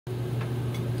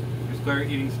Claire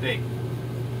eating steak.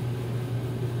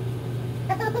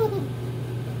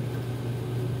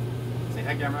 Say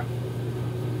hi, camera.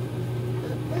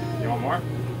 You want more?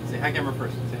 Say hi, camera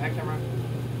first. Say hi, camera.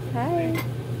 Hi.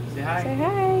 Say hi. Say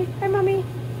hi. Hi, Mommy. You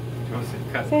want to say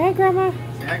cut? Say hi, Grandma.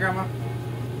 Say hi, Grandma.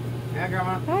 Say hi,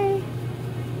 Grandma. Hi.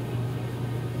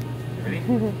 You ready?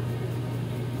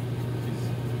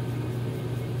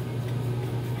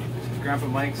 She's Grandpa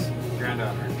Mike's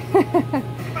granddaughter.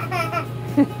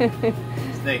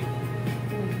 Steak.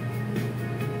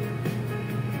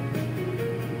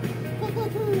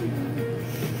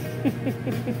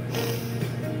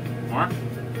 More?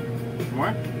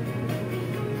 More?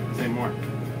 Say more.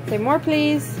 Say more,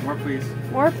 please. More, please.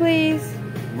 More, please.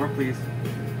 More, please.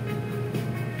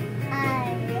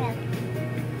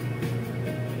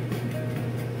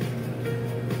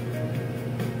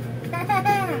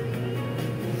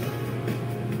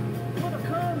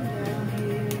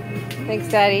 Thanks,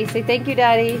 Daddy. Say thank you,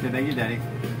 Daddy. Say thank you, Daddy.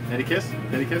 Daddy kiss?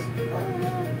 Daddy kiss?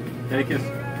 Daddy kiss.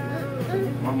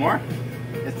 Want more?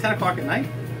 It's 10 o'clock at night.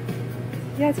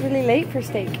 Yeah, it's really late for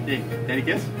steak. Hey, Daddy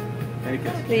kiss? Daddy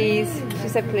kiss? Please. She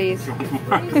said please. She wants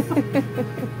more.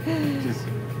 Just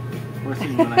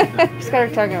pushing when I said. She's got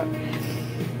her tongue out.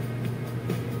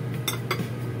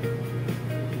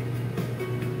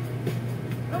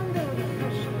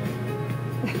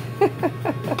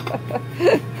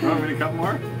 You want me to cut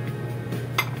more?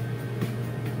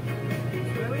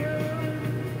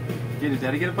 Okay, does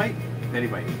Daddy get a bite? Daddy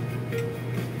bite.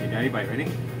 Okay, Daddy bite. Ready?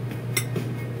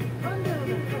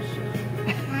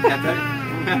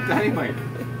 Daddy bite.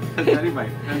 Daddy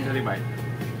bite. Daddy bite.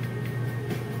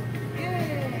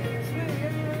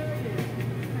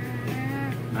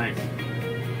 Nice.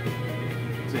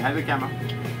 Say hi to the camera.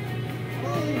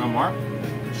 You want more?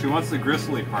 She wants the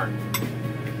gristly part.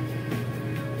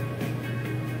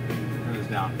 Put this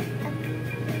down.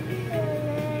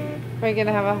 Are you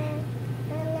gonna have a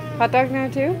hot dog now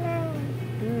too?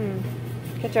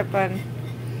 Ketchup bun.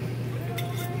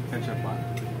 Ketchup bun.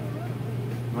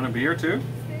 You want a beer too?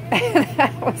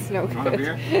 That was no good. You want a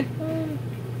beer?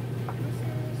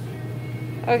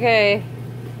 Okay.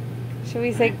 Should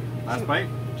we say Last bite?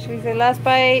 Should we say last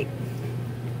bite?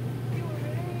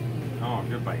 Oh,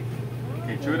 good bite.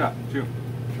 Okay, chew it up. Chew.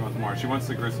 She wants more. She wants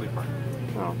the gristly part.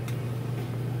 Oh.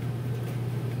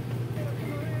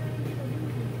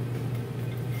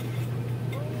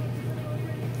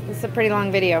 This is a pretty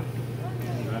long video.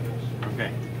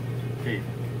 Okay. Okay.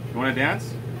 You want to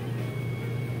dance?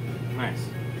 Nice.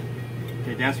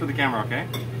 Okay, dance for the camera, okay?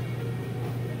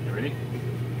 You ready?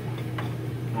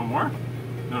 One more?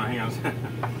 No, hang on.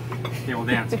 Okay, we'll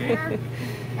dance, okay? Okay.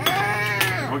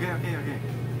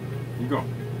 You go.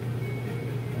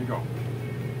 You go.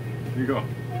 You go.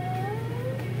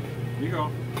 You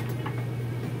go.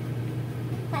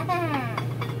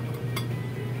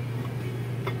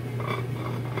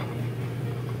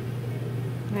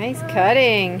 Nice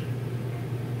cutting.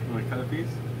 You want to cut a piece?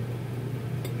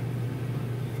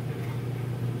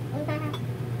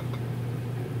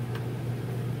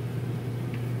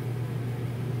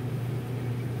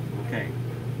 Okay.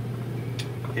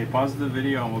 Okay, pause the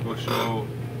video and we'll go show.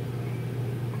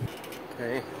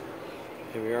 Okay,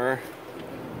 here we are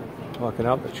walking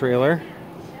out the trailer.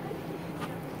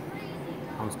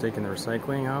 Mom's taking the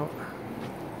recycling out.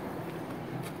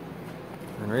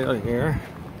 And right out here,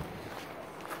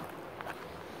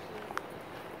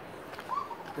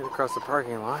 right across the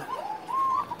parking lot,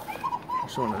 I'm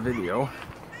showing a video.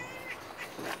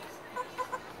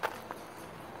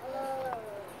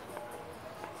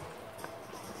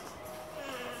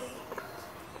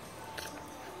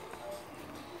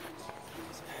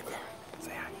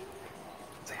 Say hi.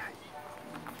 Say hi.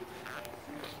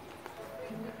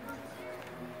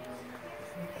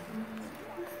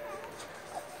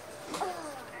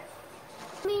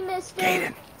 Me, Mister.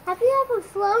 Kaden. Have you ever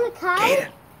flown a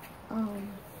kite? Kaden.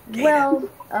 Well,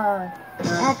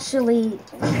 actually,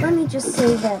 let me just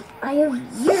say that I have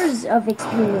years of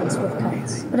experience with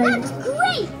kites. But that's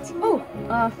great! Oh,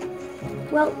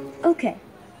 well, okay.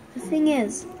 The thing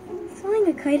is, flying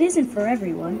a kite isn't for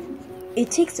everyone. It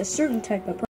takes a certain type of person.